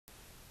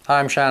Hi,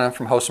 I'm Shannon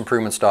from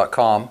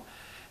houseimprovements.com,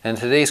 and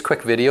in today's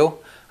quick video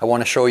I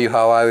want to show you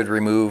how I would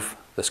remove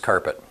this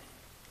carpet.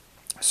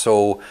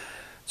 So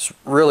it's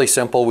really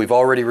simple. We've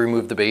already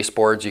removed the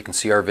baseboards. You can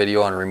see our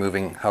video on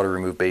how to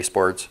remove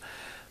baseboards.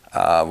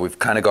 We've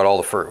kind of got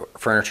all the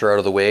furniture out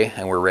of the way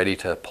and we're ready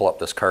to pull up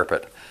this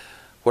carpet.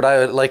 What I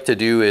would like to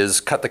do is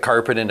cut the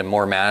carpet into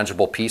more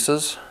manageable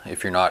pieces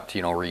if you're not,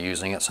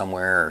 reusing it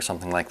somewhere or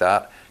something like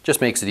that. Just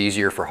makes it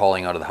easier for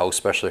hauling out of the house,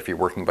 especially if you're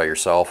working by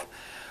yourself.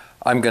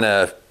 I'm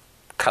gonna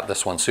cut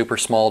this one super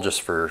small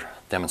just for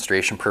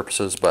demonstration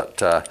purposes,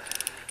 but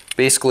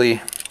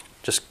basically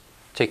just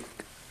take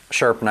a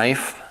sharp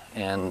knife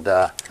and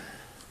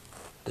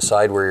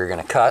decide where you're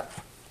gonna cut.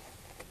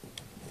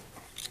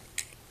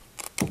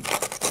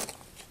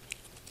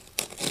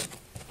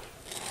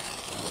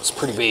 It's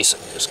pretty basic.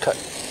 Just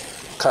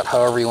cut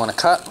however you want to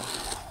cut.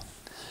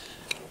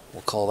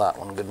 We'll call that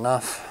one good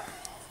enough.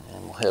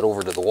 And we'll head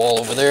over to the wall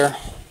over there.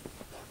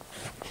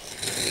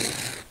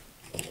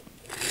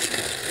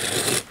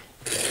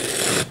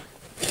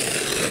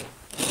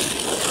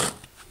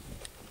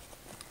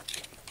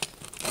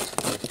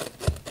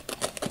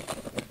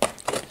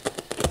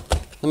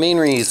 The main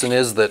reason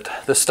is that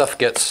this stuff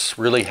gets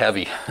really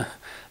heavy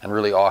and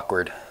really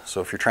awkward.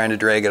 So if you're trying to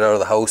drag it out of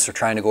the house or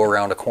trying to go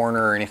around a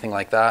corner or anything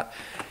like that,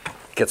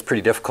 it gets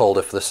pretty difficult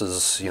if this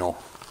is,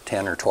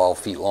 10 or 12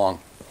 feet long.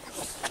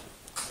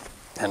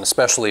 And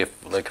especially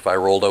if I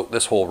rolled out,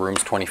 this whole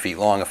room's 20 feet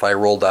long, if I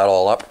rolled that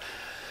all up,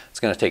 it's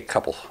going to take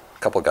a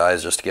couple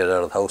guys just to get it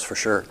out of the house for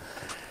sure,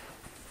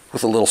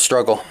 with a little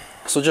struggle.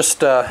 So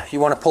just, you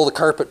want to pull the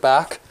carpet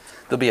back.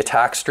 There'll be a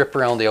tack strip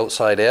around the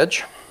outside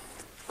edge.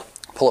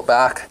 Pull it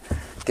back,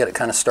 get it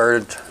kind of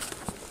started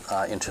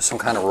into some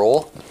kind of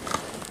roll,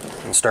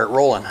 and start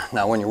rolling.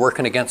 Now when you're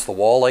working against the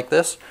wall like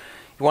this,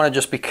 you want to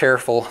just be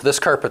careful. This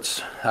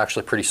carpet's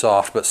actually pretty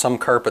soft, but some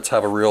carpets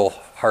have a real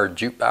hard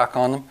jute back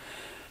on them,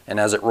 and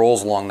as it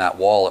rolls along that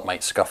wall it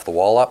might scuff the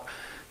wall up.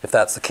 If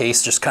that's the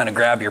case, just kind of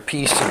grab your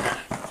piece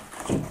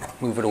and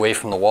move it away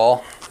from the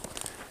wall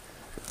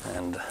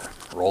and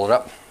roll it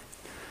up.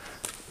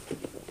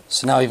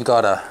 So now you've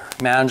got a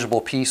manageable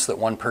piece that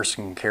one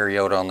person can carry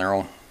out on their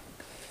own.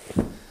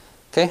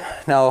 Okay,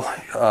 now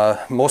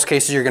most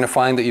cases you're going to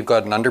find that you've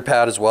got an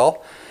underpad as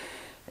well,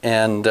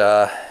 and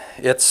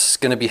it's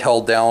going to be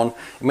held down.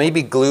 It may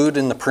be glued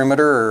in the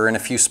perimeter or in a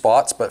few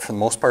spots, but for the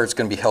most part it's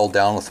going to be held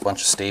down with a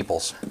bunch of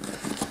staples.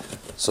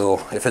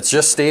 So if it's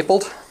just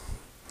stapled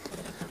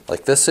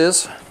like this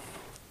is,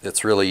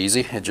 it's really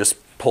easy. It just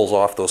pulls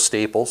off those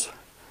staples.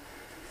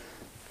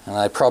 And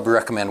I probably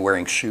recommend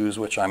wearing shoes,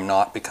 which I'm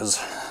not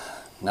because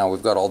now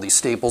we've got all these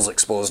staples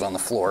exposed on the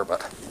floor,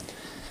 but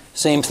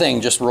same thing,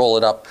 just roll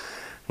it up.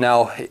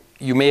 Now,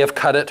 you may have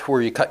cut it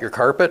where you cut your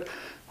carpet,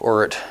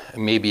 or it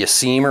may be a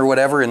seam or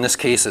whatever. In this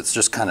case, it's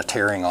just kind of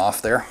tearing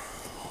off there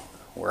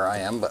where I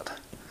am, but.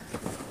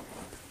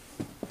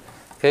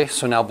 Okay,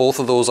 so now both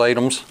of those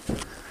items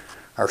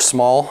are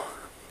small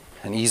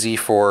and easy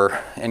for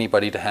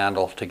anybody to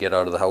handle to get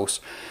out of the house.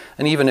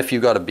 And even if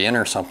you've got a bin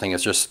or something,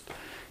 it's just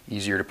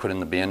easier to put in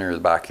the bin or the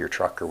back of your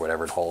truck or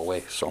whatever to haul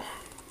away. So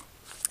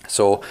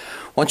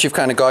once you've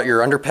kind of got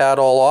your underpad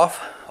all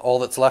off, all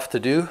that's left to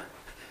do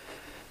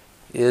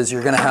is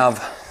you're going to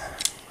have,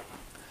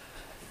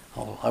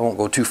 I won't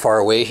go too far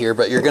away here,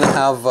 but you're going to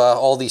have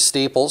all these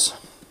staples.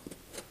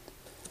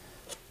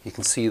 You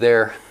can see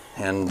there,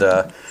 and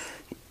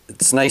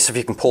it's nice if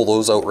you can pull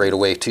those out right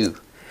away too.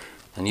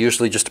 And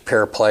usually just a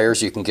pair of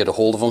pliers, you can get a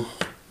hold of them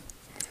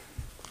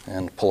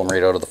and pull them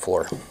right out of the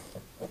floor.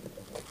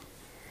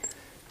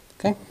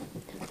 Okay.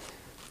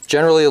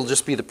 Generally it'll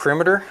just be the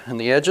perimeter and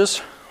the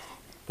edges,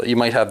 but you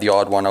might have the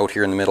odd one out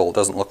here in the middle. It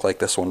doesn't look like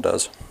this one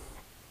does.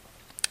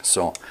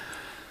 So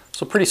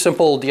pretty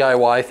simple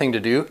DIY thing to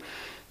do.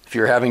 If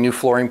you're having new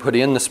flooring put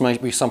in, this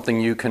might be something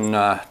you can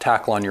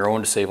tackle on your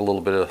own to save a little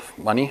bit of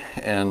money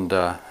and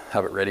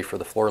have it ready for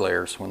the floor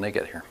layers when they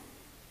get here.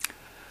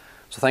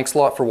 So thanks a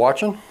lot for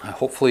watching.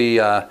 Hopefully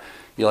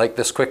you liked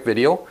this quick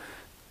video.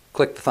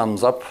 Click the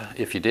thumbs up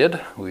if you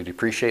did. We'd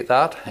appreciate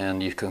that.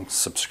 And you can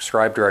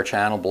subscribe to our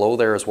channel below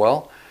there as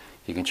well.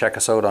 You can check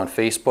us out on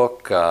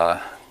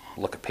Facebook,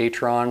 look at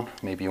Patreon.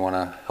 Maybe you want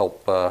to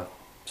help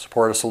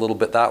support us a little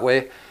bit that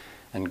way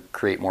and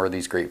create more of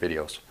these great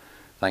videos.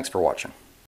 Thanks for watching.